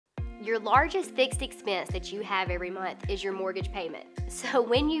Your largest fixed expense that you have every month is your mortgage payment. So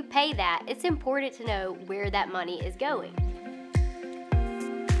when you pay that, it's important to know where that money is going.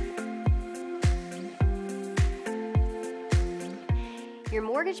 Your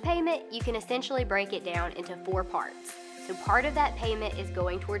mortgage payment, you can essentially break it down into 4 parts. So part of that payment is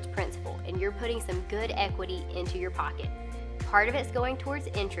going towards principal, and you're putting some good equity into your pocket. Part of it's going towards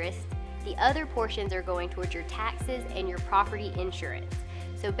interest. The other portions are going towards your taxes and your property insurance.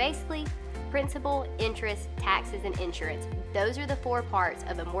 So basically, principal, interest, taxes, and insurance, those are the 4 parts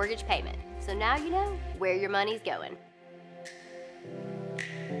of a mortgage payment. So now you know where your money's going.